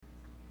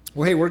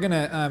Well, hey,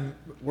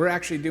 we're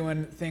actually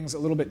doing things a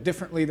little bit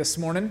differently this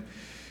morning.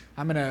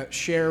 I'm going to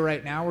share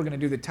right now. We're going to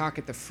do the talk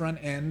at the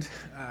front end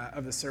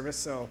of the service,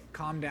 so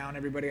calm down,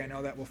 everybody. I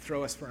know that will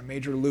throw us for a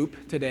major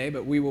loop today,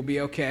 but we will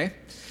be okay.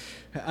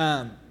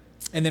 And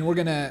then we're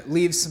going to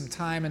leave some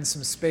time and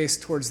some space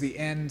towards the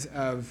end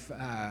of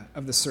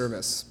the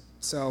service.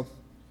 So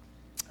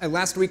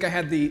last week I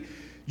had the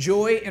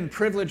joy and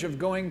privilege of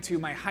going to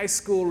my high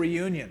school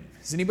reunion.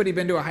 Has anybody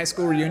been to a high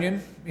school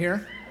reunion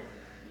here?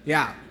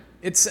 Yeah.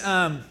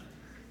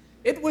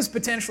 It was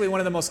potentially one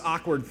of the most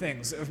awkward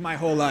things of my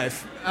whole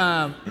life.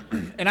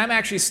 And I'm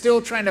actually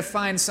still trying to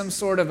find some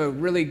sort of a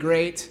really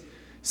great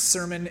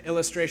sermon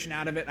illustration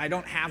out of it. I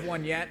don't have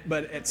one yet,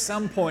 but at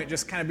some point,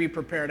 just kind of be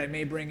prepared. I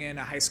may bring in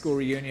a high school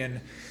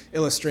reunion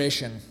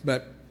illustration.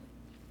 But,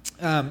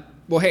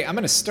 well, hey, I'm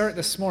going to start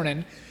this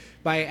morning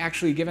by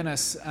actually giving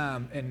us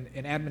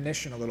an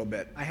admonition a little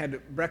bit. I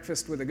had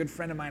breakfast with a good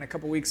friend of mine a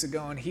couple weeks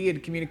ago, and he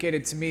had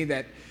communicated to me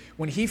that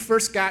when he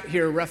first got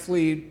here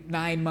roughly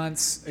 9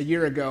 months, a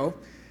year ago,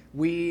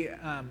 we,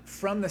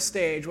 from the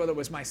stage, whether it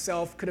was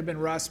myself, could have been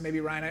Russ,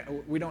 maybe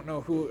Ryan, we don't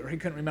know who, or he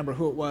couldn't remember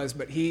who it was,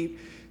 but he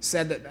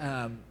said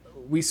that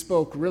we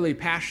spoke really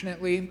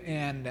passionately,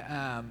 and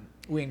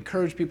we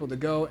encouraged people to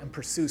go and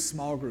pursue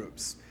small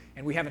groups.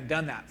 And we haven't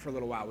done that for a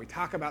little while. We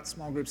talk about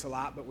small groups a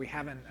lot, but we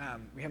haven't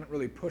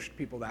really pushed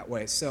people that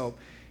way. So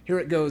here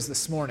it goes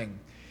this morning.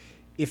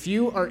 If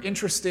you are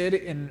interested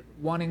in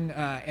wanting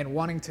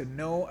to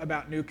know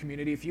about New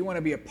Community, if you want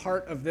to be a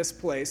part of this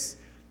place,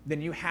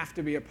 then you have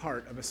to be a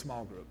part of a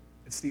small group.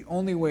 It's the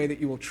only way that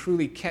you will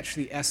truly catch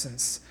the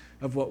essence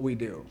of what we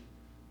do.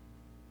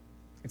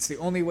 It's the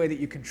only way that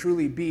you can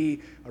truly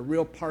be a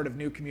real part of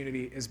New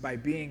Community is by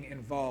being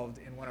involved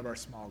in one of our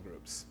small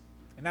groups.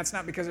 And that's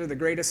not because they're the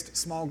greatest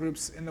small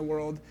groups in the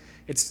world.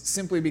 It's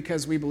simply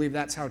because we believe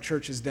that's how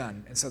church is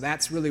done. And so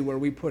that's really where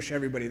we push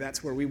everybody.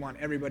 That's where we want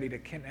everybody to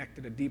connect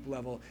at a deep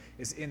level,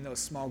 is in those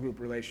small group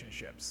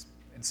relationships.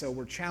 And so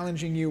we're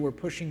challenging you, we're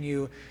pushing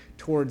you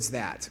towards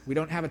that. We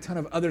don't have a ton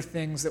of other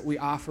things that we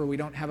offer. We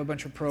don't have a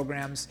bunch of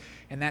programs,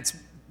 and that's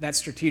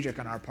strategic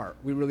on our part.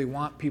 We really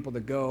want people to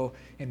go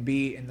and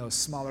be in those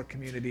smaller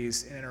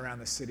communities in and around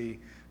the city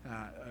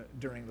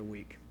during the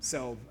week.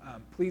 So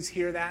please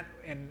hear that,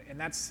 and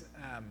that's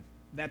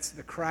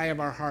the cry of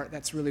our heart.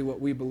 That's really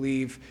what we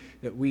believe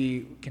that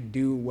we can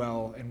do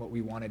well and what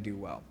we want to do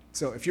well.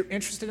 So if you're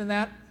interested in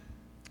that,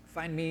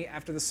 find me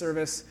after the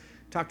service,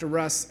 talk to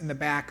Russ in the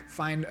back,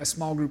 find a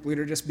small group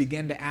leader, just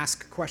begin to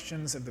ask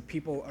questions of the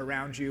people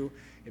around you.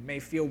 It may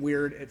feel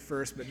weird at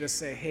first, but just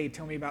say, hey,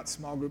 tell me about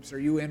small groups. Are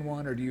you in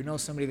one, or do you know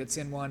somebody that's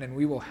in one? And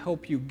we will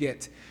help you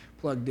get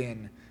plugged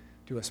in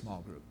to a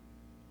small group.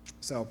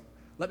 So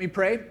let me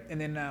pray,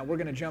 and then we're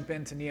going to jump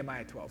into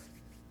Nehemiah 12.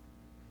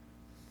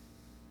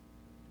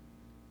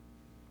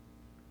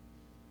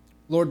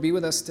 Lord, be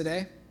with us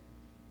today.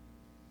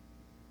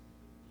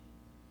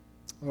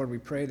 Lord, we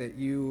pray that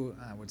you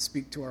would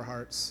speak to our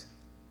hearts,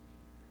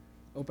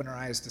 open our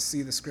eyes to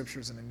see the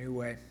Scriptures in a new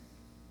way.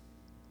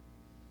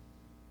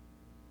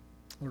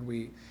 Lord,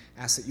 we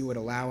ask that you would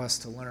allow us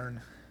to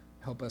learn,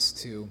 help us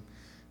to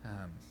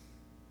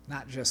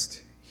not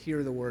just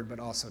hear the word, but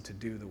also to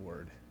do the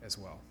word as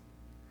well.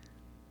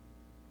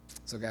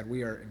 So God,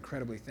 we are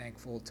incredibly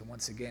thankful to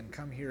once again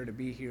come here, to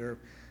be here,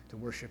 to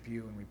worship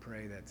you, and we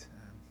pray that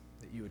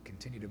you would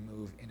continue to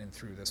move in and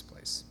through this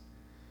place.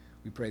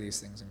 We pray these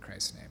things in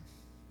Christ's name.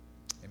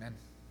 Amen.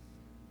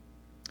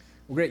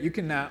 Well, great. You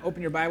can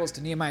open your Bibles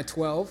to Nehemiah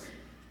 12.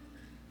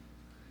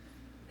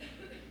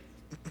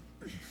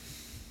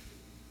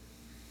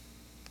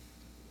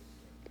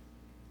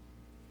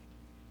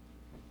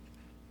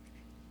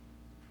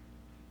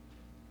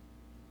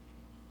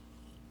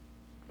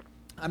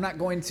 I'm not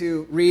going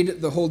to read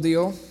the whole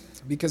deal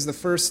because the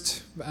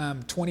first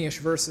 20-ish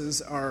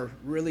verses are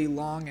really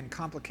long and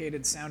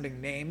complicated sounding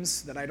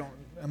names that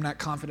I'm not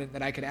confident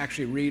that I could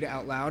actually read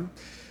out loud.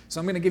 So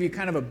I'm going to give you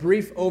kind of a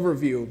brief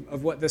overview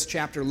of what this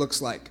chapter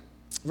looks like.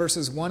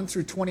 Verses 1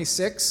 through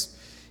 26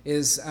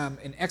 is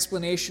an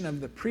explanation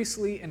of the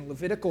priestly and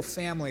Levitical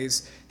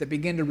families that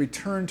begin to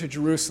return to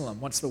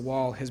Jerusalem once the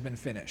wall has been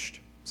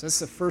finished. So that's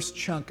the first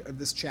chunk of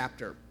this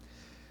chapter.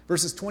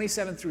 Verses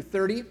 27 through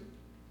 30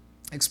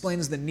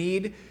 explains the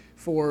need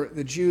for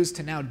the Jews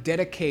to now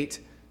dedicate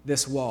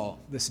this wall,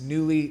 this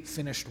newly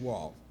finished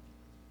wall.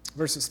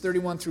 Verses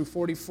 31 through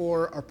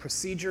 44 are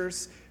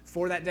procedures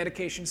for that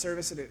dedication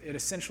service. It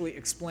essentially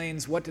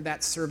explains what did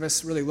that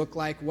service really look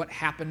like, what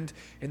happened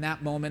in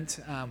that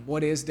moment,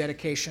 what is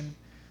dedication,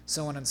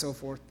 so on and so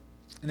forth.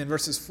 And then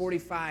verses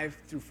 45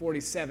 through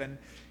 47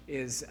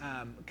 is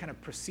kind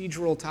of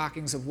procedural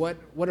talkings of what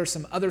are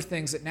some other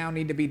things that now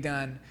need to be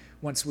done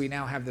once we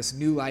now have this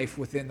new life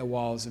within the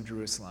walls of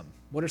Jerusalem.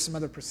 What are some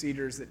other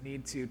procedures that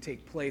need to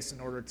take place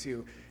in order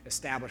to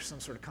establish some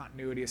sort of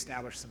continuity,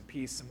 establish some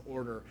peace, some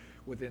order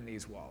within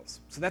these walls?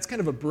 So that's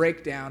kind of a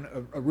breakdown,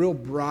 a real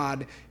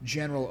broad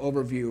general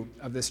overview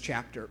of this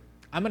chapter.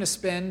 I'm going to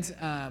spend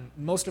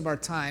most of our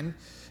time,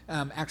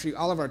 actually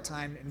all of our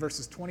time, in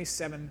verses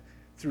 27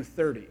 through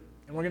 30.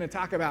 And we're going to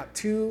talk about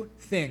two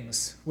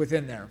things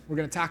within there. We're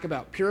going to talk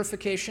about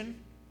purification,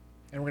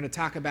 and we're going to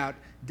talk about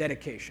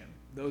dedication,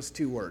 those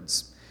two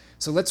words.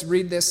 So let's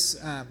read this.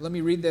 Let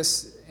me read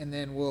this, and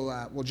then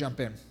we'll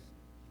jump in.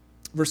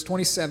 Verse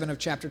 27 of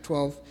chapter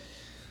 12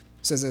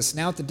 says this,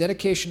 "Now at the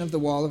dedication of the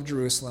wall of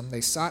Jerusalem,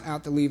 they sought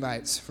out the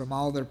Levites from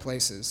all their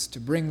places to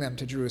bring them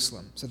to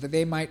Jerusalem, so that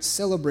they might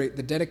celebrate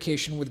the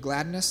dedication with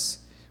gladness,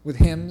 with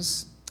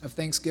hymns of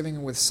thanksgiving,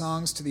 and with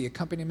songs to the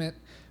accompaniment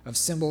of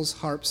cymbals,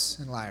 harps,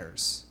 and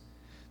lyres.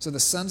 So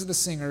the sons of the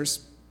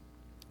singers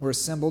were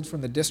assembled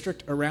from the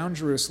district around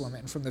Jerusalem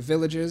and from the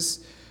villages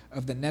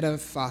of the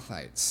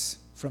Netophathites,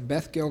 from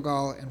Beth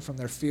Gilgal, and from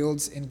their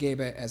fields in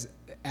Geba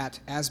at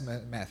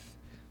Asmaveth.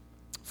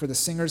 For the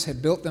singers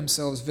had built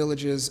themselves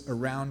villages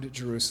around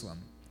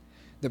Jerusalem.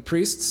 The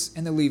priests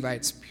and the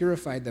Levites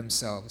purified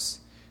themselves.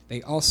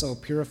 They also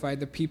purified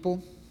the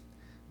people,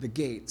 the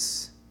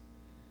gates,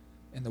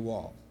 and the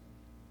wall."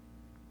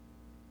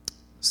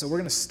 So we're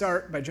going to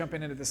start by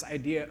jumping into this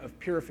idea of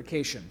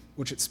purification,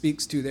 which it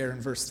speaks to there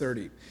in verse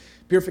 30.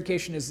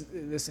 Purification is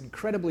this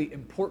incredibly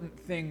important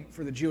thing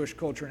for the Jewish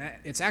culture, and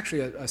it's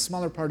actually a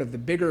smaller part of the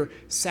bigger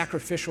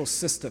sacrificial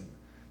system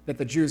that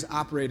the Jews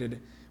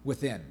operated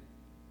within.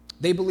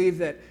 They believed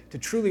that to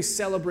truly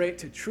celebrate,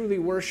 to truly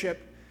worship,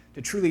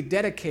 to truly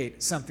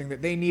dedicate something,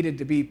 that they needed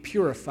to be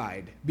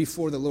purified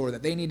before the Lord,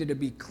 that they needed to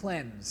be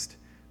cleansed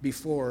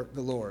before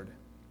the Lord.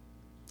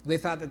 They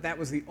thought that that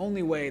was the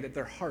only way that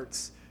their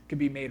hearts could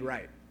be made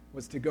right,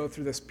 was to go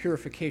through this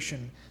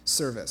purification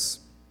service.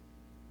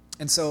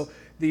 And so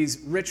these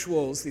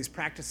rituals, these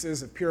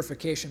practices of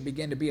purification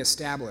began to be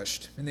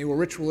established, and they were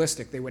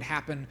ritualistic. They would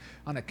happen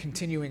on a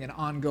continuing and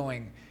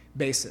ongoing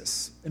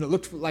basis. And it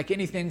looked like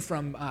anything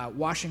from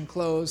washing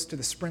clothes to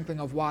the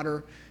sprinkling of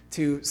water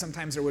to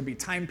sometimes there would be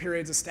time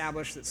periods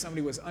established that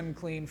somebody was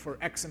unclean for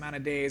X amount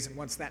of days, and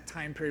once that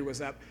time period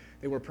was up,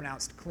 they were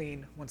pronounced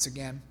clean once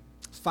again.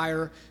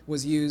 Fire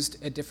was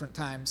used at different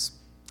times.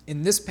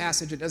 In this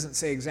passage, it doesn't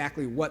say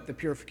exactly what the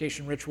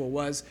purification ritual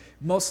was.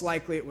 Most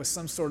likely it was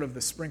some sort of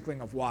the sprinkling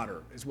of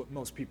water, is what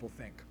most people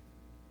think.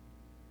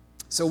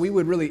 So we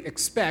would really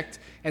expect,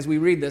 as we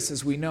read this,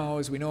 as we know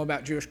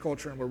about Jewish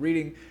culture, and we're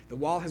reading the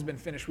wall has been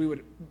finished, we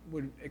would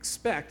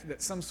expect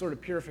that some sort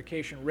of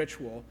purification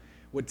ritual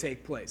would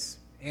take place.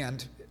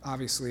 And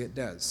obviously it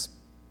does.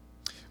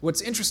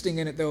 What's interesting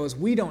in it, though, is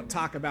we don't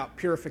talk about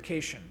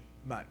purification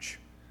much.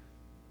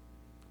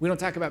 We don't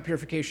talk about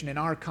purification in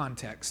our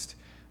context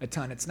a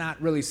ton. It's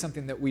not really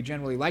something that we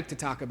generally like to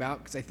talk about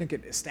because I think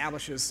it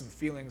establishes some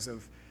feelings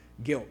of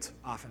guilt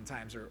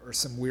oftentimes or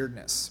some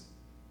weirdness.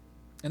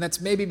 And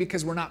that's maybe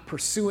because we're not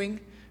pursuing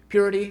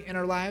purity in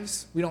our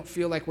lives. We don't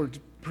feel like we're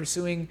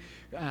pursuing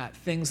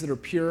things that are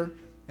pure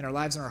in our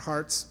lives and our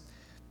hearts.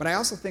 But I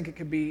also think it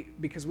could be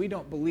because we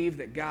don't believe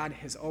that God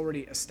has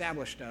already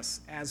established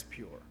us as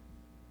pure.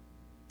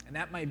 And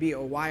that might be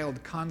a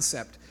wild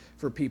concept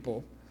for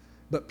people.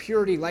 But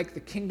purity, like the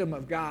kingdom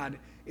of God,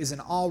 is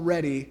an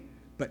already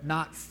but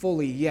not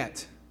fully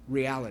yet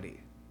reality.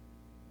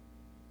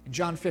 In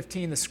John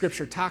 15, the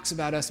scripture talks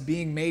about us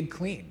being made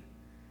clean.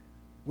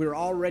 We're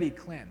already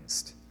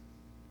cleansed.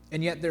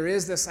 And yet there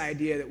is this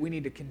idea that we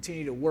need to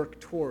continue to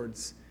work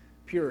towards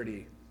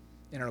purity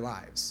in our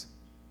lives.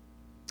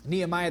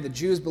 Nehemiah, the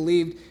Jews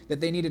believed that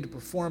they needed to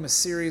perform a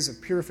series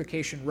of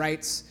purification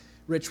rites,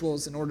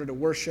 rituals in order to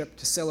worship,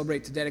 to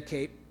celebrate, to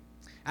dedicate.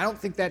 I don't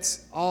think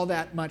that's all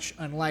that much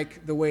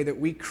unlike the way that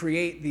we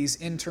create these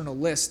internal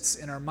lists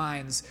in our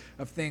minds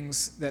of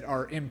things that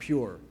are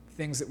impure,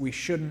 things that we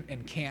shouldn't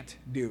and can't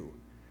do.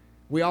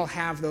 We all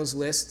have those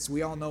lists.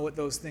 We all know what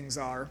those things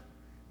are.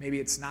 Maybe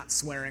it's not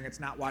swearing, it's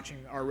not watching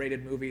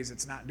R-rated movies,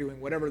 it's not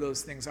doing whatever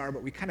those things are,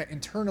 but we kind of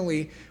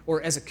internally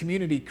or as a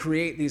community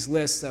create these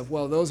lists of,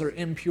 well, those are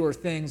impure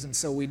things, and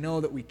so we know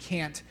that we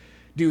can't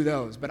do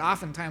those. But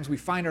oftentimes we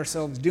find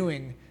ourselves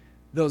doing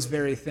those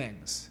very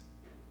things.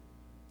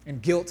 And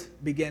guilt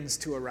begins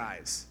to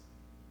arise.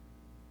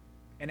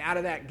 And out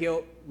of that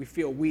guilt, we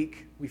feel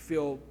weak, we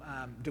feel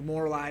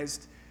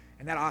demoralized,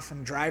 and that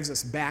often drives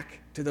us back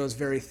to those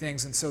very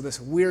things. And so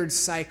this weird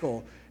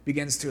cycle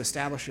begins to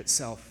establish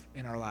itself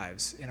in our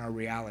lives, in our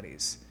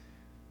realities.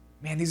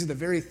 Man, these are the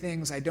very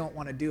things I don't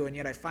want to do, and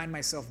yet I find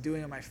myself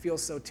doing them. I feel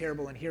so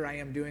terrible, and here I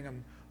am doing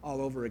them all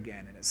over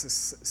again. And it's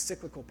this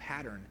cyclical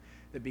pattern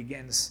that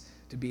begins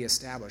to be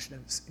established.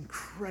 And it's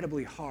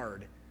incredibly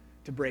hard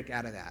to break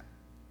out of that.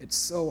 It's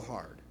so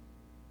hard.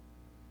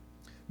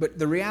 But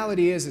the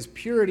reality is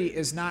purity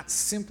is not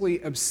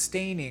simply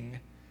abstaining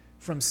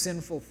from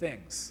sinful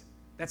things.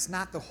 That's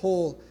not the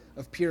whole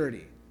of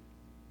purity.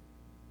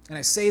 And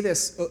I say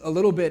this a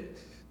little bit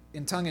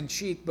in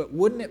tongue-in-cheek, but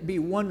wouldn't it be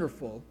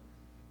wonderful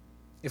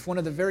if one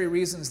of the very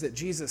reasons that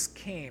Jesus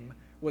came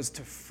was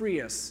to free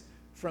us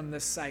from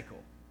this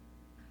cycle?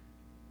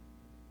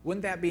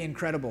 Wouldn't that be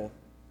incredible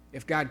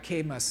if God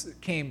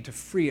came to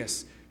free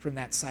us from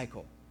that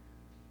cycle?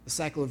 The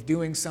cycle of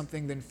doing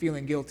something, then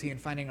feeling guilty, and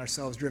finding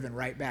ourselves driven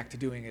right back to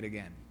doing it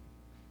again.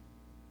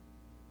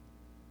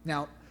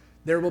 Now,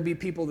 There will be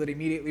people that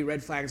immediately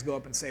red flags go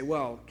up and say,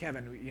 well,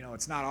 Kevin,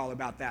 it's not all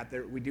about that.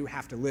 We do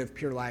have to live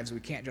pure lives. We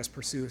can't just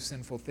pursue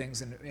sinful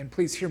things. And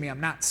please hear me, I'm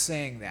not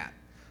saying that.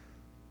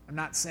 I'm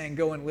not saying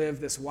go and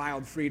live this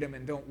wild freedom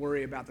and don't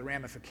worry about the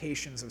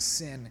ramifications of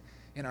sin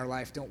in our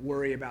life. Don't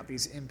worry about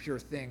these impure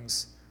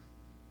things.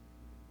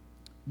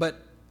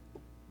 But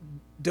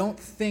don't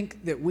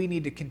think that we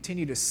need to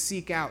continue to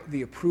seek out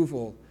the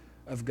approval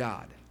of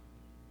God.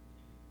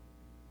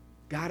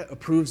 God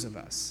approves of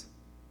us.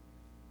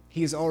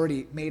 He has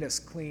already made us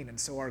clean, and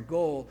so our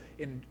goal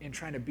in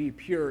trying to be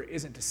pure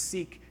isn't to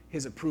seek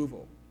his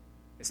approval.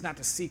 It's not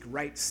to seek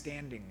right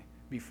standing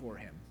before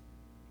him.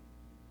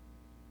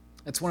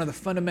 That's one of the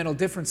fundamental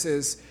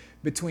differences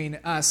between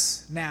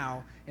us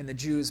now and the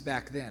Jews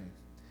back then.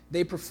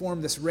 They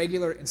performed this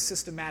regular and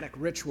systematic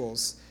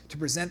rituals to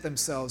present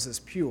themselves as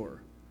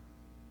pure.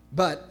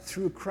 But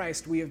through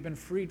Christ, we have been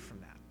freed from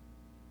that.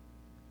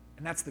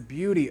 And that's the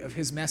beauty of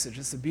his message.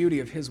 It's the beauty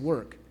of his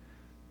work.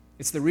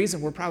 It's the reason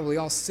we're probably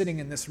all sitting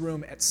in this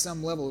room at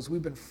some level is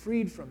we've been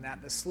freed from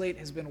that. The slate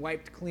has been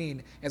wiped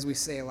clean, as we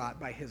say a lot,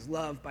 by his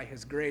love, by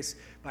his grace,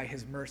 by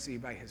his mercy,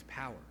 by his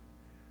power.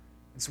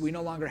 And so we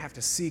no longer have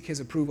to seek his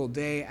approval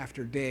day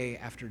after day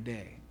after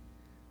day.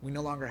 We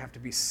no longer have to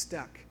be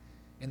stuck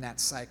in that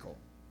cycle.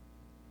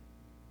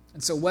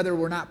 And so whether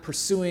we're not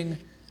pursuing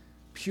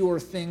pure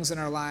things in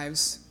our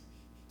lives,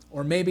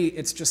 or maybe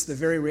it's just the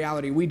very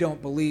reality we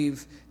don't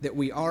believe that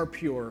we are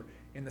pure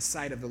in the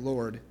sight of the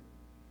Lord,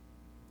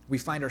 we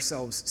find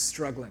ourselves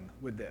struggling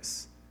with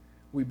this.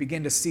 We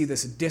begin to see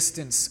this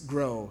distance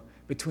grow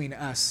between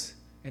us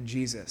and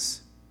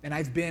Jesus. And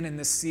I've been in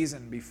this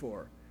season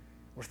before,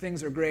 where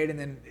things are great, and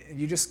then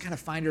you just kind of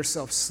find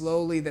yourself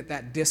slowly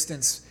that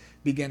distance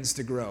begins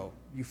to grow.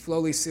 You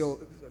slowly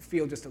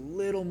feel just a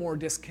little more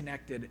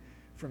disconnected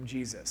from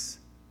Jesus.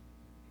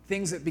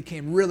 Things that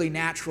became really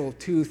natural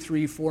 2,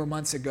 3, 4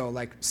 months ago,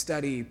 like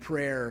study,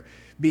 prayer,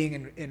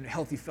 being in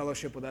healthy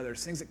fellowship with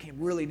others, things that came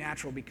really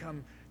natural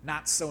become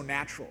not so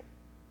natural.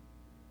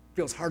 It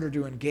feels harder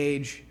to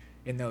engage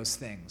in those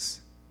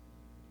things.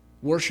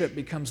 Worship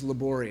becomes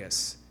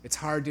laborious. It's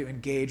hard to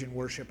engage in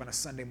worship on a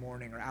Sunday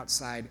morning or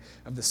outside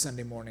of the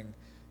Sunday morning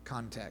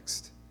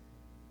context.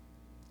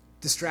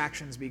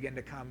 Distractions begin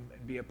to come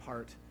and be a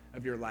part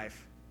of your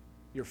life.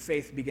 Your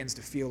faith begins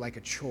to feel like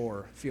a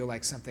chore, feel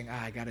like something,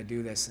 I got to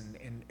do this.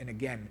 And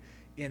again,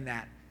 in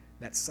that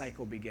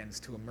cycle begins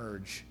to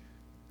emerge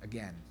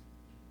again.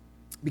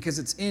 Because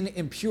it's in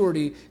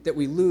impurity that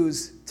we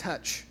lose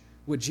touch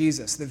with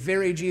Jesus, the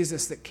very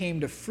Jesus that came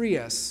to free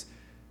us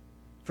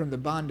from the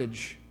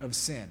bondage of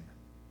sin.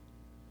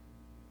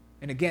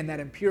 And again, that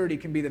impurity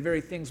can be the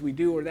very things we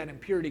do, or that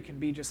impurity can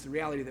be just the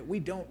reality that we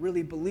don't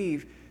really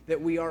believe that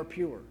we are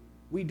pure.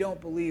 We don't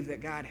believe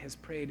that God has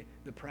paid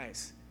the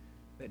price,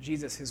 that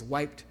Jesus has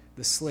wiped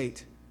the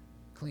slate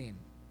clean.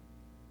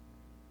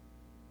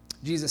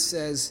 Jesus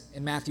says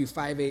in Matthew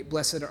 5:8,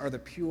 "Blessed are the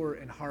pure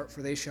in heart,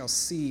 for they shall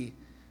see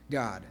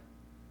God."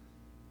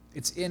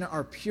 It's in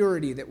our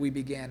purity that we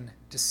begin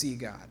to see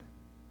God.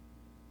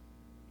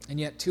 And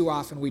yet, too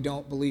often, we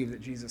don't believe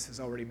that Jesus has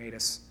already made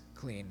us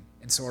clean.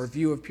 And so our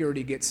view of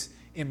purity gets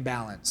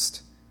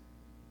imbalanced.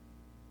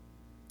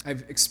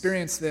 I've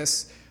experienced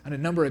this on a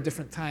number of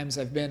different times.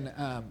 I've been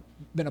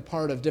a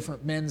part of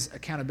different men's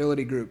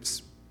accountability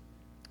groups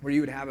where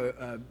you would have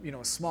a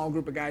small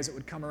group of guys that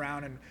would come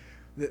around, and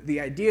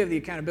the idea of the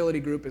accountability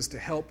group is to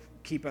help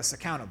keep us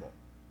accountable.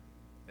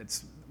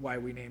 It's why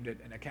we named it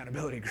an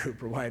accountability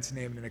group, or why it's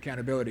named an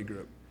accountability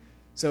group.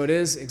 So it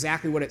is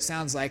exactly what it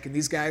sounds like, and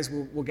these guys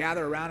will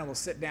gather around and we'll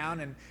sit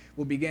down and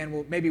we'll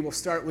begin. Maybe we'll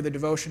start with a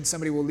devotion,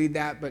 somebody will lead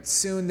that, but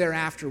soon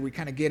thereafter we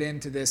kind of get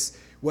into this,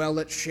 well,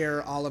 let's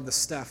share all of the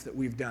stuff that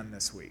we've done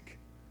this week.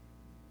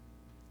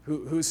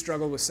 Who's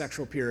struggled with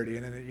sexual purity?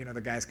 And then,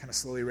 the guys kind of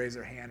slowly raise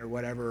their hand or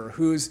whatever, or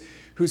who's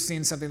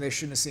seen something they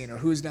shouldn't have seen, or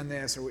who's done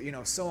this,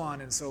 or, so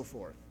on and so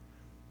forth.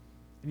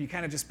 And you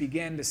kind of just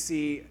begin to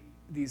see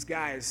these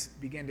guys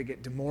begin to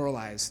get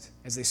demoralized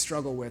as they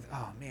struggle with,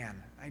 oh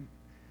man,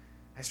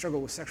 I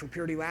struggled with sexual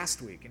purity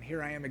last week, and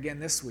here I am again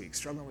this week,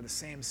 struggling with the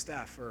same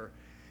stuff. Or,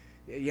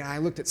 I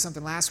looked at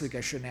something last week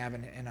I shouldn't have,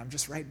 and I'm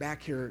just right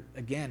back here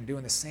again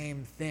doing the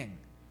same thing.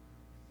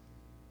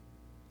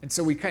 And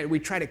so we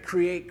try to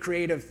create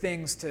creative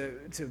things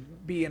to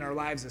be in our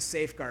lives as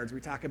safeguards.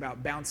 We talk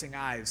about bouncing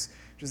eyes,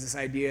 which is this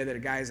idea that a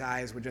guy's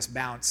eyes would just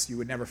bounce. You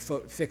would never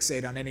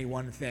fixate on any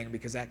one thing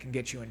because that can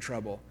get you in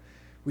trouble.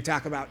 We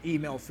talk about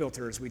email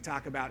filters. We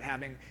talk about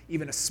having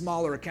even a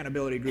smaller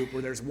accountability group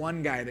where there's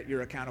one guy that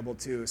you're accountable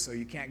to, so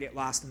you can't get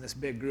lost in this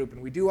big group.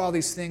 And we do all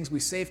these things. We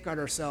safeguard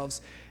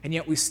ourselves, and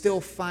yet we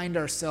still find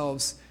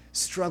ourselves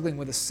struggling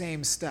with the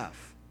same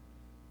stuff.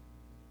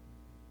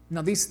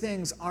 Now, these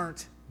things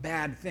aren't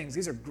bad things.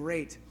 These are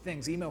great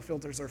things. Email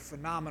filters are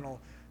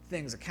phenomenal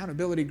things.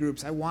 Accountability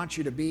groups, I want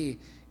you to be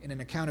in an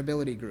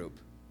accountability group.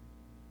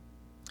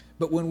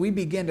 But when we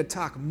begin to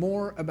talk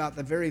more about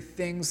the very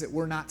things that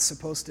we're not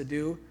supposed to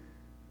do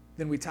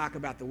than we talk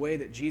about the way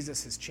that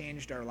Jesus has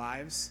changed our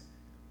lives,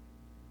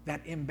 that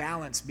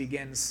imbalance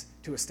begins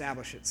to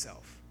establish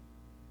itself.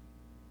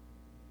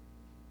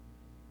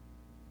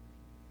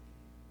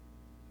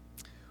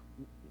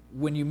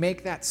 when you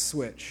make that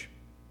switch,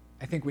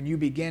 I think when you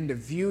begin to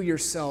view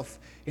yourself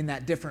in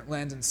that different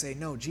lens and say,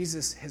 no,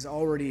 Jesus has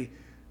already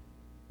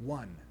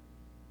won.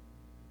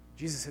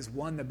 Jesus has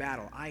won the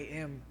battle. I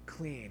am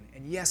clean.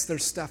 And yes,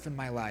 there's stuff in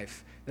my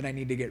life that I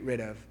need to get rid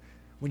of.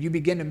 When you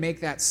begin to make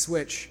that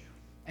switch,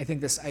 I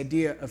think this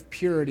idea of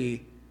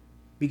purity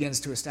begins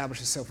to establish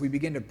itself. We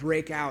begin to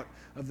break out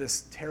of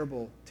this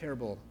terrible,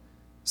 terrible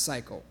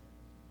cycle.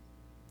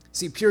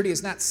 See, purity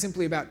is not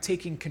simply about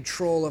taking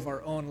control of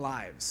our own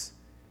lives.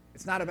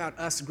 It's not about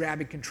us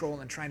grabbing control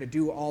and trying to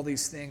do all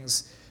these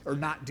things or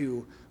not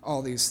do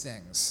all these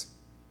things.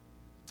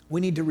 We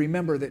need to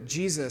remember that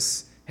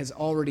Jesus has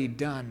already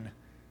done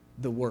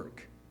the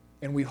work,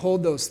 and we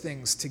hold those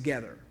things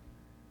together.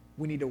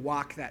 We need to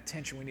walk that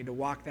tension. We need to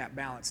walk that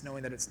balance,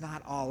 knowing that it's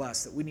not all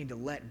us, that we need to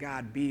let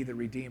God be the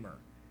Redeemer.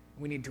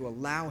 We need to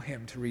allow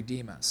him to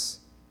redeem us.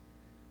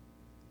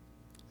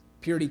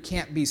 Purity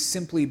can't be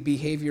simply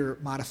behavior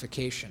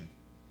modification.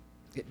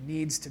 It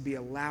needs to be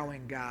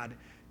allowing God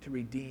to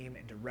redeem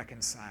and to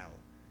reconcile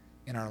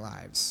in our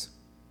lives.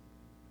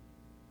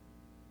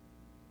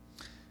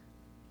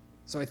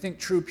 So I think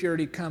true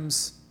purity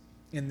comes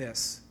in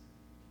this.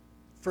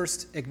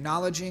 First,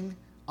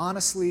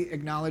 honestly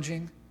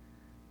acknowledging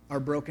our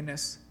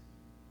brokenness,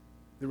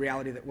 the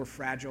reality that we're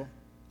fragile,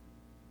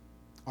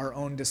 our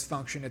own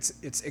dysfunction.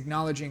 It's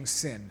acknowledging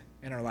sin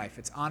in our life.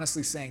 It's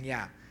honestly saying,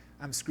 yeah,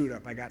 I'm screwed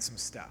up. I got some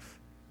stuff.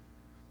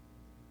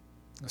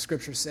 The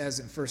scripture says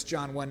in 1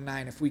 John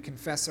 1:9, if we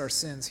confess our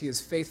sins, he is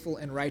faithful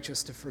and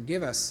righteous to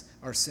forgive us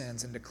our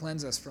sins and to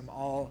cleanse us from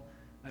all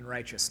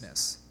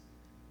unrighteousness.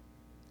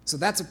 So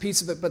that's a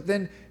piece of it. But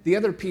then the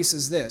other piece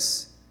is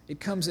this. It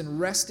comes in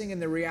resting in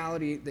the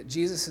reality that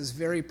Jesus'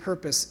 very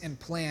purpose and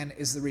plan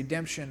is the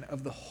redemption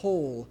of the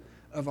whole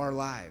of our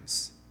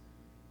lives.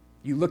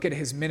 You look at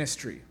his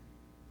ministry,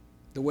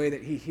 the way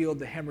that he healed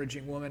the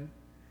hemorrhaging woman,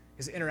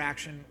 his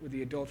interaction with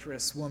the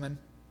adulterous woman,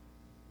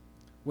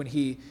 when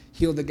he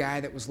healed the guy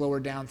that was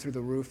lowered down through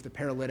the roof, the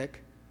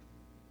paralytic.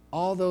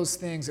 All those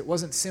things, it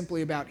wasn't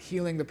simply about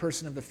healing the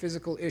person of the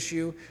physical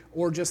issue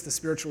or just the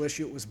spiritual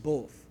issue, it was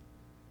both.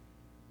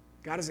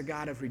 God is a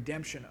God of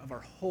redemption of our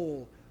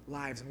whole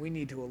lives, and we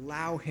need to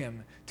allow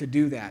him to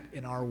do that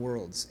in our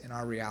worlds, in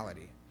our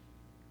reality.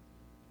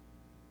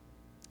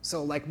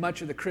 So, like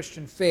much of the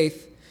Christian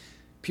faith,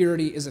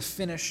 purity is a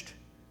finished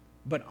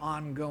but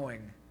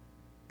ongoing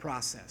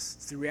process.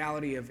 It's the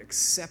reality of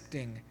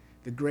accepting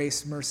the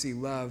grace, mercy,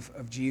 love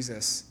of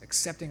Jesus,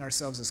 accepting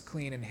ourselves as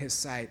clean in his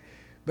sight,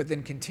 but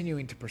then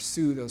continuing to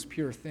pursue those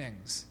pure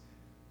things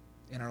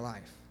in our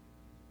life.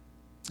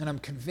 And I'm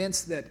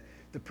convinced that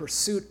the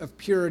pursuit of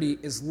purity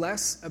is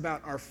less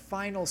about our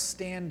final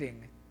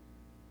standing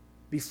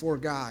before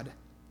God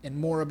and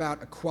more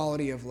about a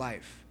quality of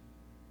life.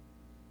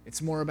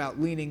 It's more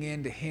about leaning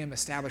into him,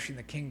 establishing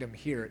the kingdom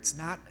here. It's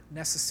not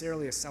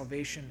necessarily a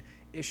salvation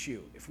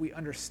issue. If we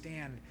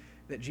understand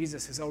that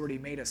Jesus has already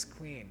made us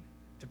clean,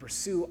 to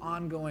pursue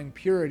ongoing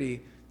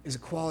purity is a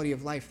quality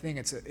of life thing.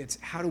 It's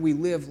how do we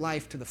live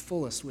life to the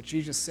fullest, which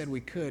Jesus said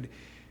we could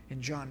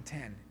in John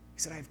 10. He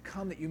said, I've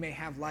come that you may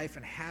have life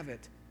and have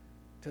it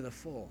to the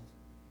full.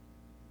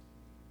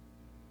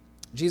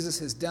 Jesus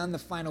has done the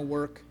final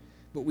work,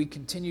 but we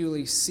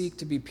continually seek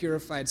to be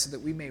purified so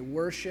that we may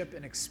worship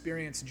and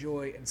experience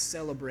joy and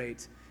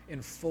celebrate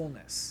in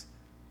fullness.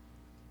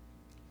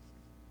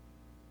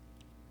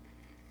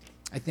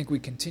 I think we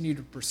continue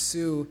to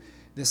pursue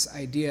this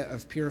idea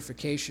of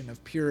purification,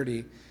 of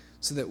purity,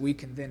 so that we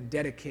can then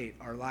dedicate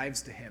our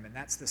lives to him. And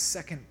that's the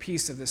second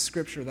piece of this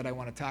scripture that I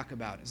want to talk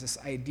about, is this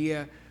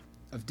idea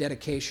of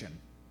dedication.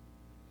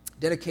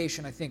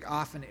 Dedication, I think,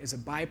 often is a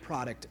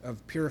byproduct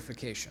of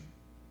purification.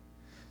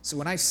 So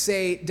when I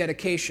say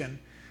dedication,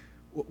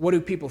 what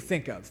do people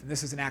think of? And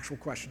this is an actual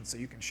question, so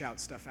you can shout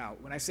stuff out.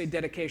 When I say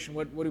dedication,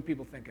 what do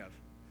people think of?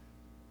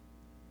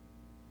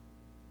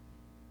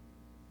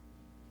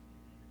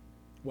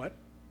 What?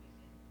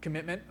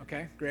 Commitment?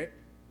 Okay, great.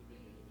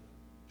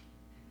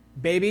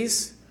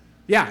 Babies?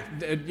 Yeah,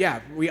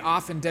 we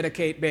often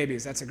dedicate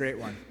babies. That's a great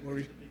one.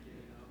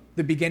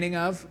 The beginning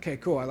of? Okay,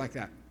 cool, I like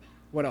that.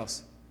 What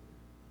else?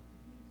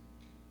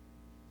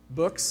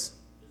 Books?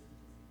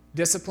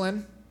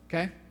 Discipline?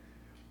 Okay.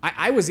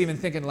 I was even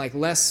thinking like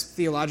less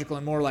theological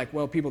and more like,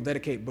 well, people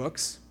dedicate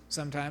books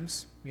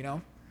sometimes, you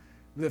know.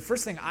 The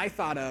first thing I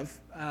thought of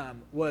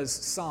was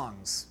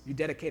songs. You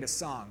dedicate a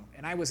song.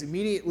 And I was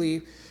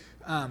immediately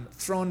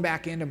thrown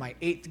back into my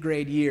 8th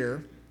grade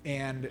year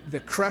and the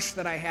crush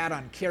that I had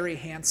on Carrie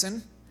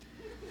Hansen,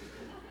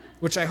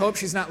 which I hope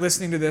she's not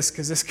listening to this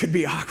because this could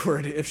be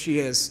awkward if she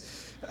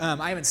is.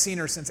 I haven't seen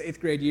her since 8th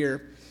grade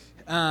year.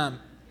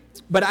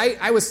 But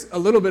I was a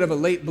little bit of a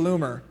late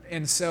bloomer,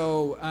 and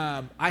so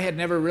I had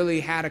never really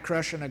had a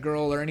crush on a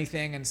girl or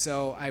anything, and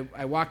so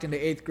I walked into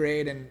 8th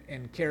grade,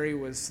 and Carrie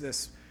was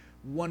this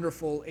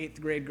wonderful 8th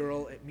grade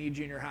girl at Meade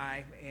Junior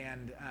High,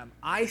 and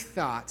I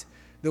thought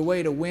the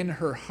way to win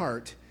her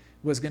heart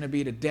was going to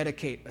be to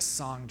dedicate a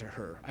song to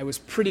her. I was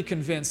pretty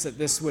convinced that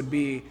this would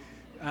be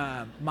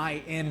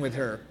my in with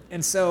her.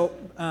 And so,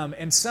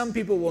 and some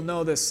people will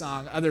know this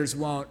song, others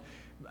won't.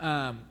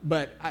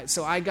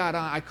 So I got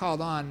on. I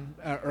called on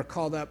or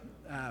called up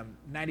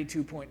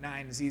 92.9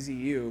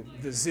 ZZU,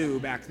 the Zoo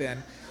back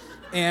then,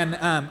 and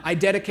I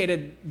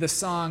dedicated the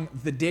song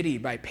 "The Ditty"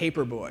 by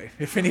Paperboy.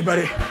 If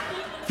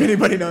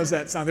anybody knows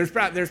that song, there's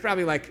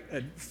probably like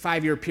a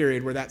 5-year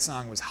period where that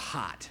song was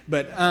hot.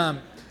 But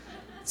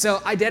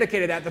so I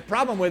dedicated that. The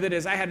problem with it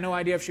is I had no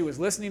idea if she was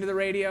listening to the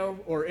radio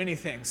or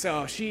anything.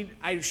 So she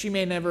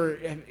may never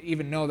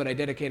even know that I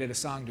dedicated a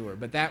song to her.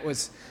 But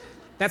that's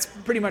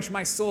pretty much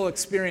my sole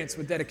experience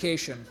with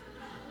dedication.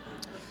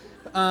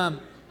 So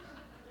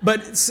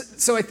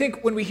I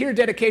think when we hear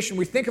dedication,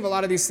 we think of a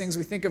lot of these things.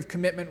 We think of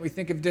commitment. We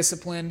think of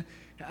discipline.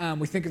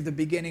 We think of the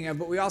beginning of.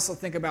 But we also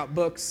think about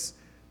books,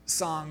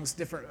 songs,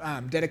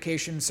 different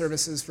dedication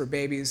services for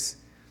babies.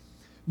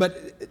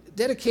 But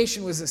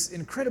dedication was this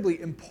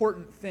incredibly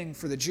important thing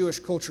for the Jewish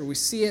culture. We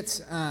see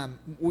it.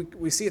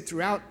 We see it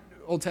throughout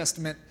Old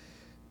Testament.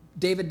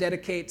 David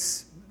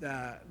dedicates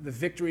the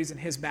victories in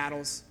his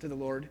battles to the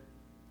Lord.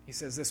 He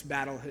says, "This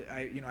battle,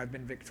 I've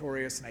been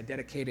victorious, and I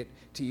dedicate it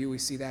to you." We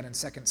see that in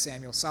 2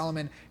 Samuel.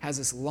 Solomon has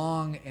this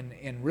long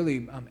and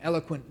really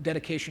eloquent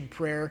dedication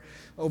prayer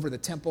over the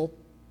temple.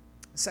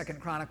 2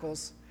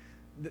 Chronicles.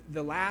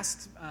 The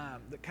last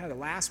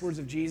words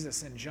of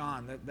Jesus in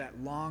John,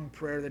 that long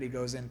prayer that he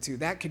goes into,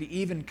 that could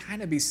even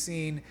kind of be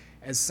seen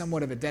as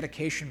somewhat of a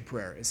dedication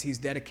prayer, as he's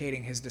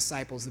dedicating his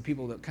disciples, the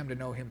people that come to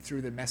know him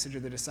through the message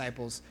of the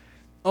disciples.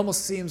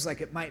 Almost seems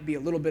like it might be a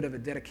little bit of a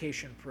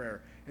dedication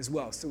prayer as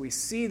well. So we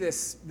see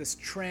this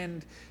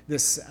trend,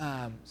 this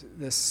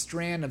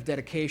strand of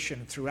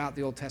dedication throughout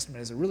the Old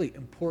Testament as a really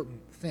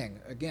important thing.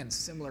 Again,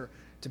 similar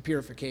to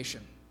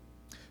purification.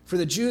 For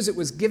the Jews, it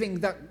was giving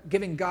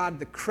God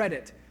the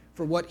credit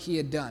for what he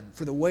had done,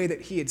 for the way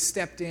that he had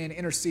stepped in,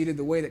 interceded,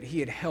 the way that he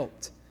had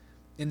helped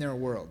in their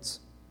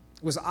worlds.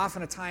 It was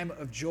often a time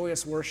of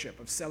joyous worship,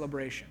 of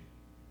celebration.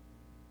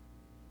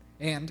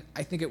 And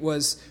I think it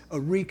was a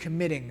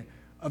recommitting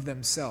of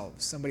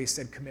themselves. Somebody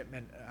said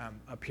commitment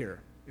up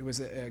here. It was,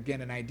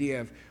 again, an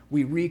idea of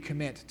we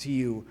recommit to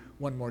you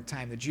one more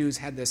time. The Jews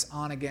had this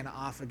on-again,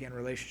 off-again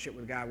relationship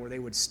with God where they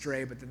would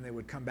stray, but then they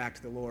would come back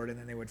to the Lord, and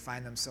then they would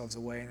find themselves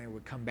away, and they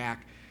would come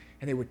back,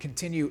 and they would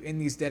continue in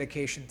these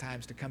dedication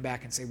times to come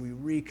back and say, we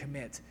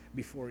recommit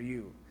before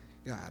you,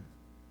 God.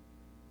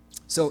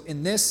 So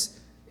in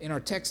our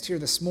text here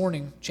this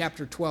morning,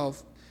 chapter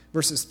 12,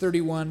 verses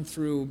 31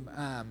 through,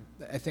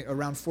 I think,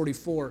 around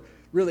 44,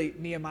 really,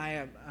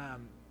 Nehemiah,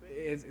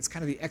 it's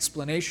kind of the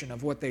explanation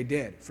of what they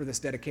did for this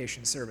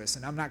dedication service.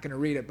 And I'm not going to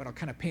read it, but I'll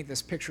kind of paint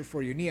this picture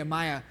for you.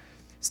 Nehemiah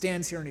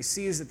stands here and he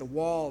sees that the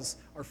walls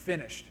are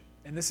finished.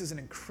 And this is an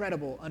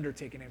incredible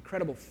undertaking, an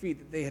incredible feat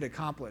that they had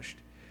accomplished.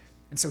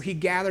 And so he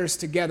gathers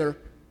together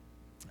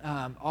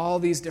all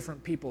these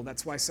different people.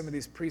 That's why some of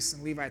these priests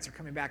and Levites are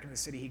coming back into the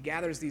city. He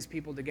gathers these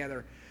people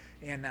together,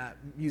 and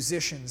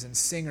musicians and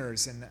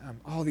singers and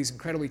all these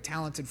incredibly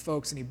talented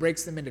folks, and he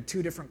breaks them into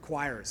 2 different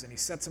choirs, and he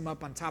sets them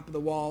up on top of the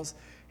walls,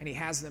 and he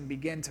has them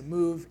begin to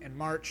move and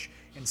march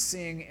and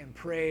sing and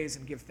praise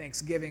and give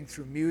thanksgiving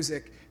through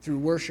music, through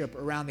worship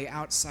around the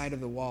outside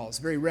of the walls.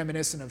 Very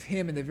reminiscent of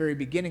him in the very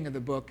beginning of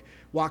the book,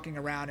 walking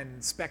around and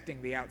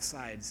inspecting the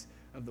outsides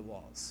of the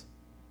walls.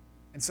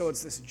 And so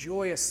it's this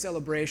joyous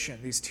celebration,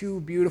 these 2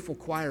 beautiful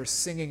choirs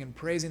singing and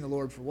praising the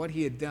Lord for what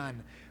he had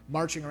done,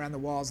 marching around the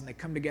walls, and they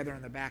come together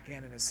on the back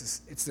end, and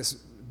it's this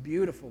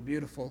beautiful,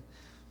 beautiful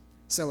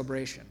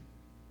celebration.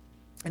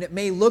 And it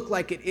may look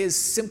like it is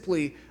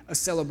simply a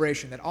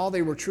celebration, that all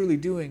they were truly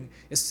doing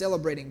is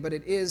celebrating, but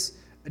it is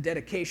a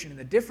dedication. And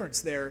the difference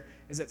there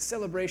is that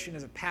celebration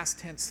is a past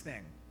tense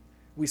thing.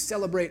 We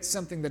celebrate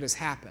something that has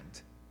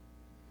happened.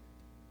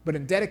 But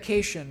in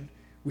dedication,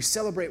 we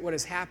celebrate what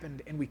has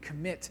happened and we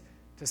commit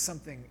to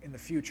something in the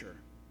future.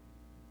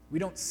 We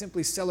don't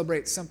simply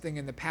celebrate something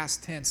in the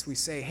past tense. We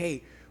say,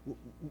 hey,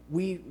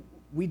 we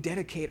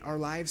dedicate our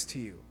lives to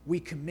you. We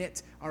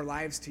commit our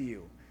lives to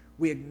you.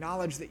 We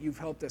acknowledge that you've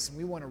helped us, and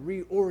we want to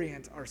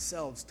reorient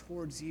ourselves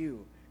towards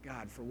you,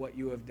 God, for what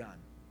you have done.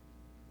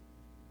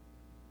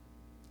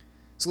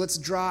 So let's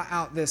draw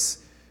out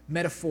this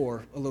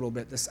metaphor a little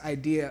bit, this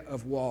idea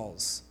of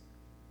walls.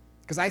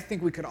 Because I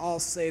think we could all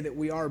say that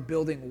we are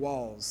building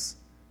walls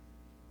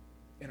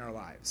in our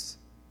lives.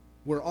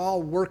 We're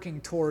all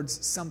working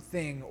towards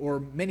something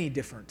or many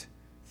different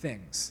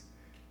things.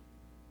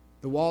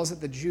 The walls that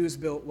the Jews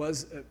built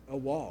was a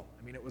wall.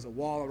 I mean, it was a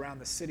wall around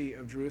the city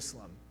of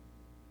Jerusalem.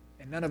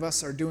 And none of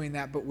us are doing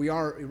that, but we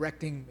are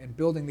erecting and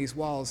building these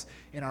walls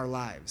in our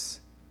lives.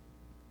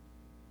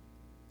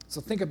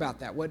 So think about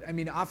that.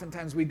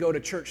 Oftentimes we go to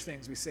church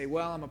things. We say,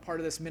 well, I'm a part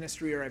of this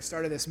ministry, or I've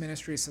started this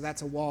ministry, so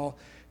that's a wall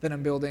that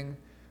I'm building.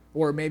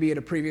 Or maybe at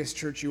a previous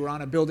church you were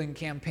on a building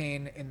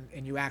campaign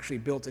and you actually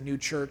built a new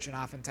church, and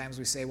oftentimes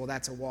we say, well,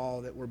 that's a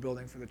wall that we're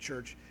building for the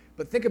church.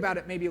 But think about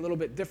it maybe a little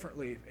bit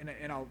differently,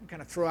 and I'll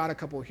kind of throw out a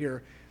couple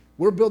here.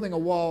 We're building a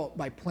wall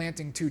by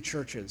planting 2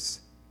 churches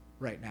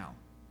right now.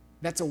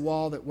 That's a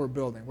wall that we're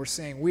building. We're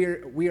saying we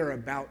are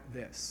about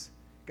this.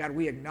 God,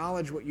 we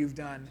acknowledge what you've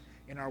done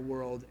in our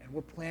world, and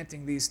we're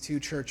planting these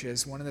 2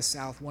 churches, one in the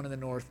south, one in the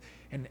north,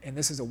 and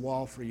this is a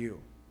wall for you.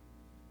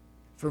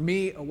 For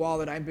me, a wall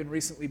that I've been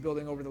recently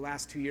building over the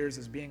last 2 years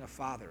is being a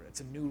father.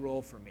 It's a new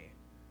role for me.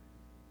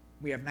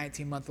 We have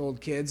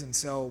 19-month-old kids, and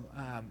so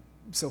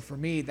for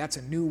me, that's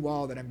a new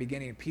wall that I'm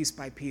beginning piece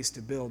by piece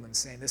to build and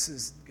saying,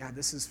 God,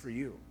 this is for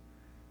you.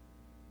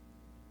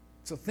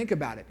 So think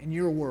about it in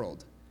your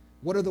world.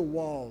 What are the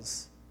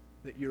walls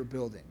that you're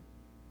building?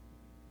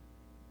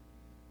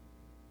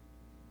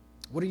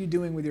 What are you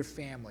doing with your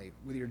family,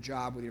 with your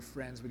job, with your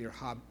friends, with your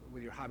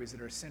hobbies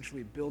that are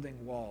essentially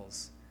building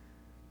walls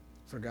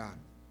for God?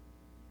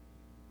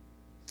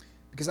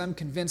 Because I'm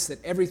convinced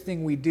that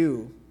everything we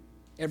do,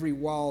 every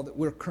wall that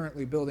we're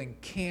currently building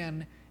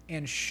can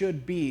and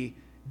should be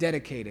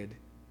dedicated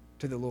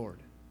to the Lord.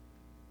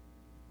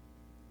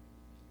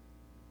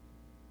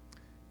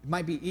 It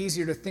might be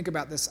easier to think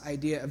about this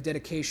idea of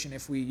dedication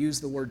if we use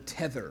the word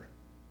tether.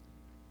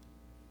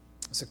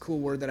 It's a cool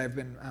word that I've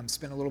been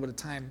spending a little bit of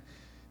time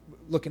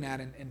looking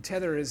at. And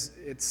tether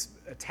it's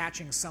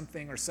attaching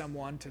something or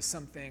someone to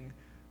something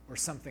or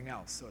something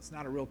else. So it's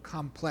not a real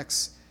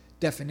complex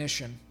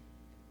definition.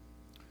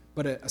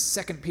 But a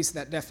second piece of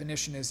that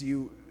definition is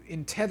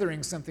in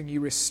tethering something, you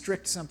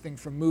restrict something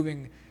from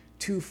moving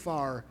too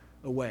far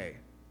away.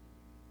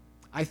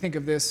 I think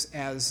of this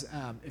as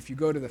if you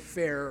go to the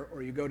fair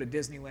or you go to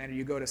Disneyland or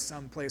you go to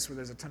some place where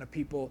there's a ton of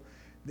people,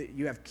 that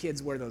you have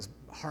kids wear those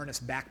harness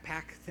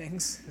backpack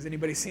things. Has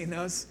anybody seen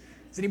those?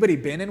 Has anybody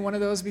been in one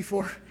of those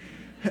before?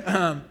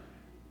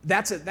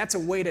 That's a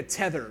way to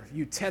tether.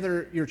 You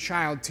tether your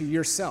child to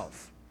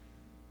yourself.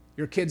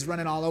 Your kid's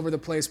running all over the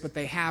place, but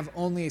they have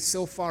only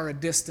so far a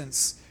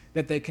distance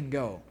that they can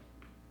go.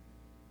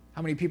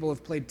 How many people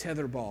have played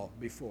tetherball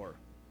before?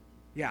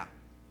 Yeah,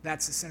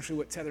 that's essentially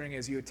what tethering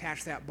is. You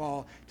attach that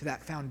ball to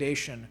that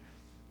foundation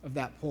of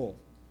that pole.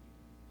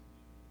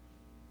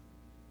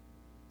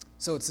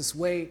 So it's this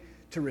way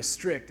to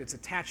restrict. It's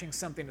attaching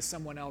something to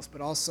someone else,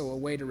 but also a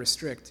way to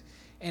restrict.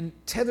 And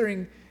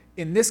tethering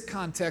in this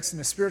context, in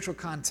a spiritual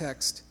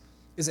context,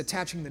 is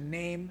attaching the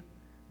name,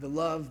 the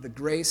love, the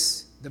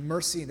grace, the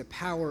mercy, the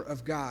power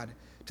of God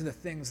to the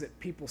things that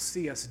people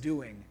see us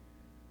doing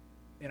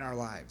in our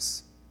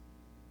lives.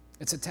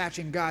 It's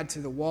attaching God to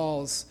the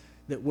walls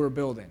that we're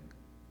building,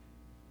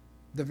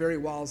 the very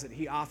walls that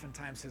He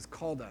oftentimes has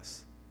called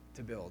us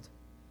to build.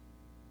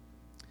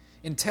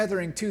 In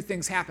tethering, two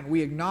things happen.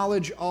 We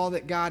acknowledge all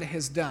that God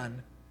has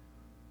done,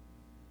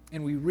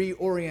 and we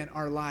reorient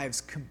our lives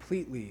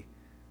completely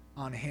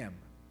on Him.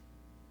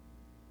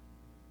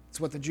 It's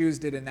what the Jews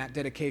did in that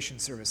dedication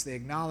service. They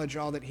acknowledged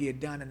all that He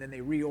had done, and then they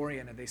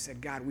reoriented. They said,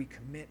 God, we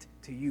commit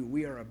to You.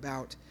 We are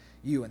about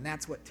You. And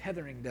that's what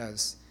tethering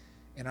does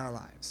in our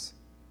lives.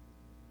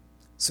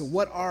 So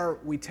what are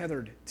we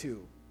tethered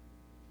to?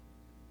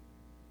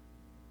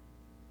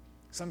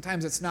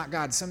 Sometimes it's not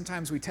God.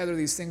 Sometimes we tether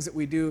these things that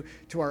we do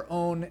to our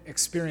own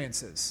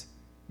experiences,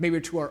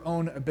 maybe to our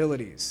own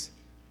abilities.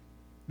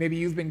 Maybe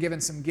you've been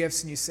given some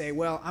gifts and you say,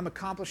 well, I'm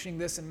accomplishing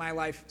this in my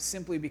life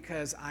simply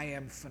because I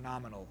am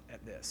phenomenal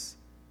at this.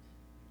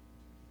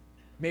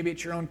 Maybe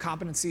it's your own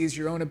competencies,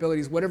 your own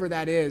abilities, whatever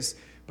that is,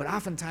 but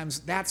oftentimes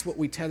that's what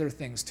we tether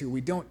things to.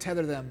 We don't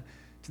tether them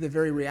to the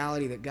very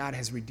reality that God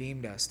has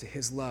redeemed us, to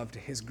His love, to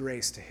His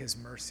grace, to His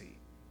mercy.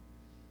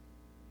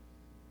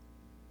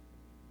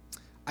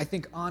 I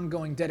think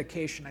ongoing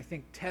dedication, I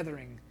think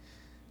tethering,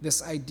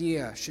 this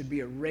idea should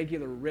be a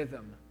regular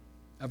rhythm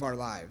of our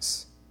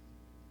lives.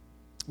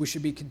 We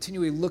should be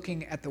continually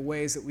looking at the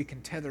ways that we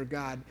can tether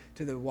God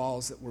to the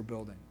walls that we're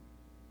building,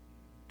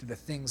 to the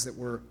things that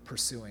we're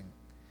pursuing.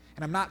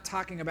 And I'm not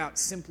talking about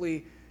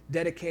simply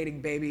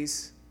dedicating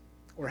babies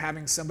or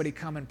having somebody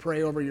come and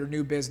pray over your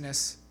new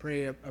business,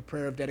 pray a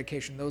prayer of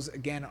dedication. Those,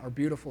 again, are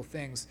beautiful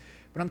things.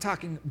 But I'm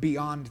talking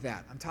beyond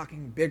that. I'm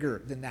talking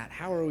bigger than that.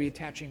 How are we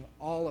attaching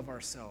all of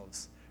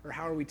ourselves, or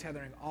how are we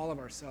tethering all of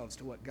ourselves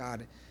to what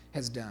God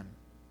has done?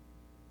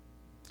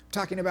 I'm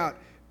talking about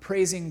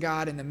praising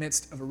God in the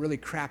midst of a really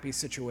crappy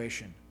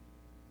situation,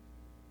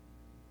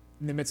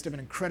 in the midst of an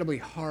incredibly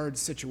hard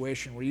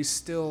situation where you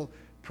still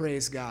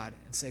praise God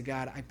and say,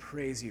 God, I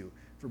praise You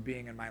for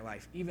being in my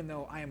life. Even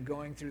though I am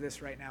going through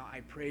this right now, I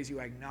praise You.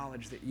 I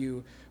acknowledge that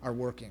You are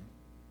working.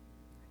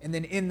 And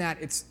then in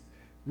that, it's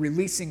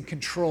releasing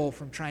control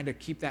from trying to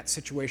keep that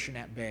situation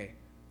at bay,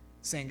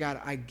 saying, God,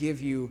 I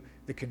give You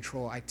the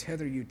control. I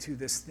tether You to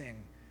this thing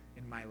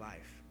in my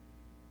life.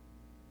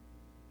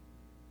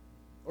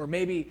 Or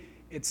maybe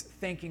it's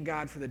thanking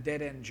God for the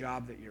dead-end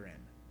job that you're in,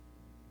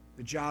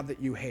 the job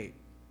that you hate,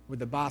 with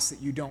the boss that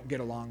you don't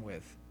get along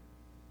with,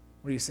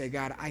 where you say,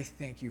 God, I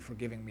thank You for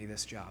giving me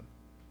this job.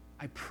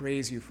 I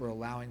praise You for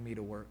allowing me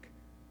to work.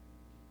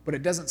 But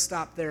it doesn't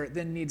stop there. It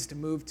then needs to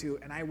move to,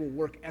 and I will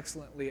work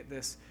excellently at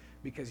this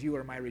because You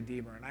are my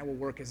Redeemer, and I will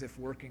work as if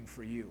working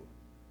for You.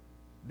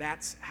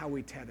 That's how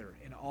we tether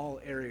in all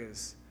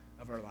areas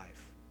of our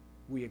life.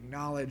 We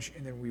acknowledge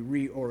and then we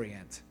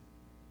reorient.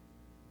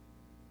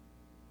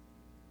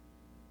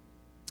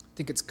 I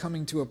think it's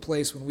coming to a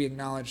place when we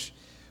acknowledge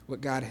what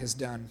God has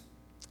done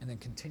and then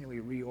continually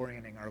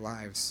reorienting our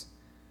lives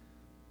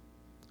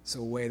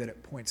so a way that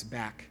it points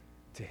back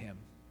to Him.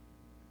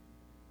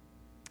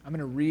 I'm going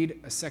to read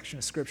a section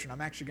of Scripture, and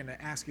I'm actually going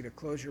to ask you to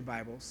close your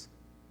Bibles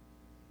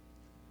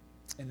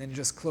and then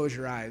just close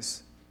your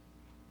eyes.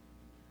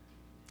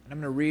 And I'm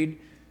going to read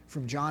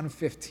from John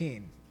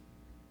 15.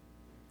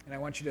 And I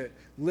want you to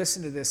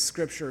listen to this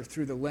Scripture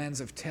through the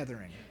lens of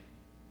tethering.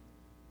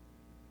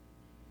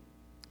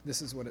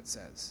 This is what it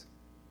says.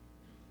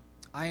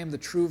 I am the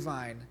true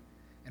vine,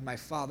 and my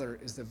Father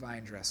is the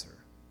vine dresser.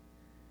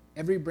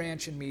 Every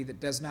branch in me that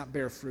does not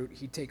bear fruit,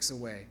 he takes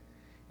away.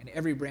 And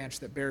every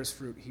branch that bears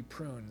fruit, he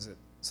prunes it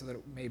so that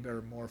it may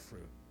bear more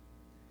fruit.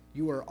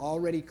 You are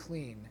already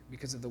clean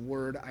because of the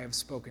word I have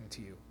spoken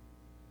to you.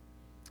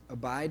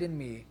 Abide in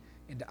me,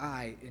 and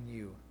I in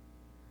you.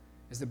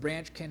 As the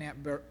branch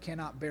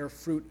cannot bear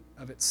fruit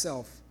of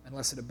itself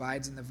unless it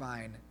abides in the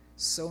vine,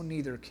 so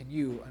neither can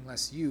you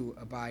unless you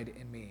abide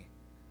in me.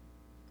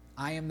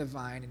 I am the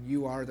vine, and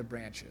you are the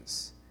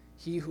branches.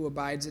 He who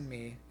abides in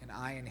me, and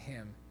I in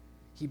him,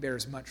 he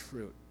bears much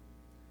fruit.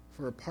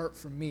 For apart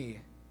from me,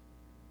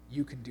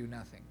 you can do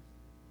nothing.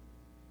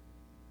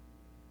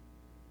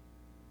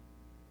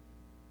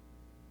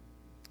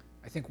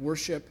 I think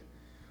worship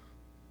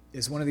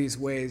is one of these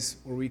ways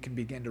where we can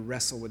begin to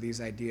wrestle with these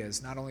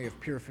ideas, not only of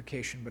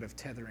purification, but of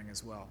tethering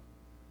as well.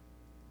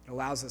 It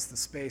allows us the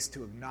space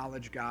to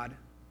acknowledge God,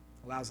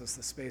 allows us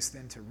the space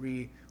then to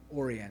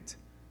reorient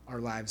our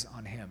lives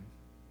on him,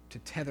 to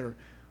tether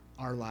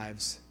our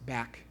lives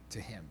back to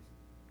him.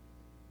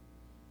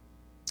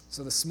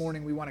 So this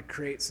morning we want to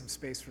create some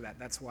space for that.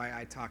 That's why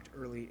I talked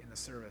early in the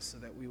service, so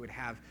that we would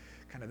have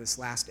kind of this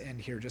last end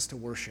here just to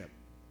worship.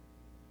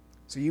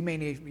 So you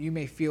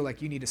may feel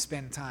like you need to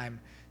spend time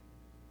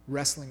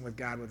wrestling with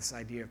God with this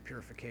idea of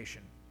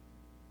purification.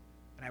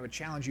 And I would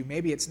challenge you,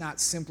 maybe it's not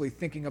simply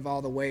thinking of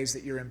all the ways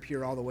that you're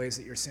impure, all the ways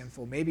that you're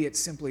sinful. Maybe it's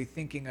simply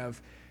thinking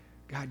of,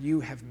 God, you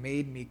have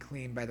made me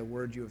clean by the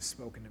word you have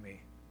spoken to me,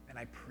 and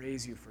I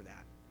praise you for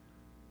that.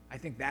 I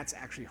think that's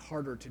actually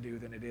harder to do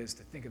than it is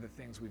to think of the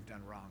things we've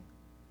done wrong.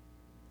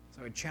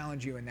 So I would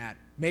challenge you in that.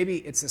 Maybe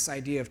it's this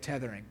idea of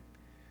tethering.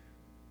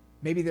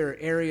 Maybe there are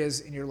areas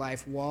in your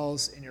life,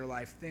 walls in your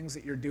life, things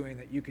that you're doing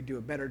that you could do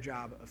a better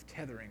job of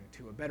tethering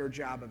to, a better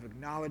job of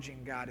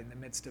acknowledging God in the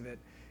midst of it,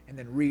 and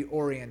then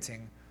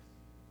reorienting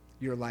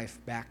your life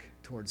back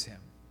towards him.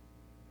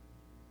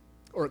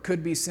 Or it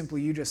could be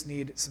simply you just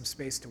need some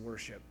space to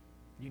worship.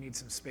 You need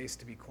some space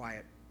to be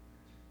quiet,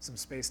 some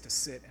space to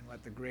sit and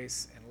let the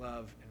grace and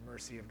love and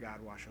mercy of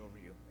God wash over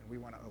you. And we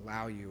want to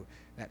allow you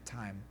that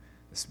time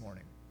this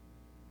morning.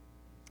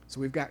 So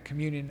we've got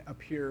communion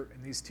up here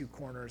in these two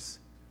corners.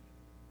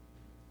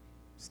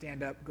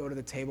 Stand up, go to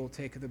the table,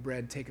 take of the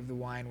bread, take of the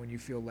wine when you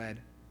feel led.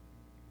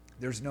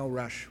 There's no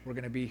rush. We're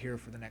going to be here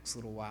for the next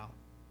little while.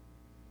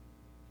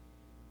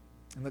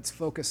 And let's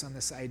focus on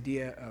this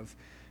idea of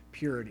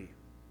purity,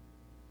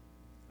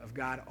 of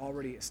God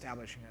already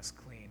establishing us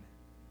clean,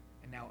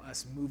 and now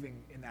us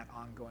moving in that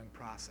ongoing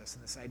process.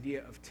 And this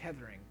idea of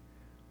tethering,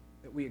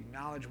 that we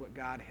acknowledge what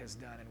God has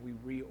done and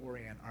we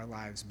reorient our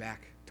lives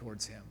back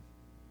towards him.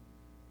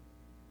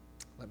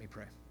 Let me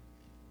pray.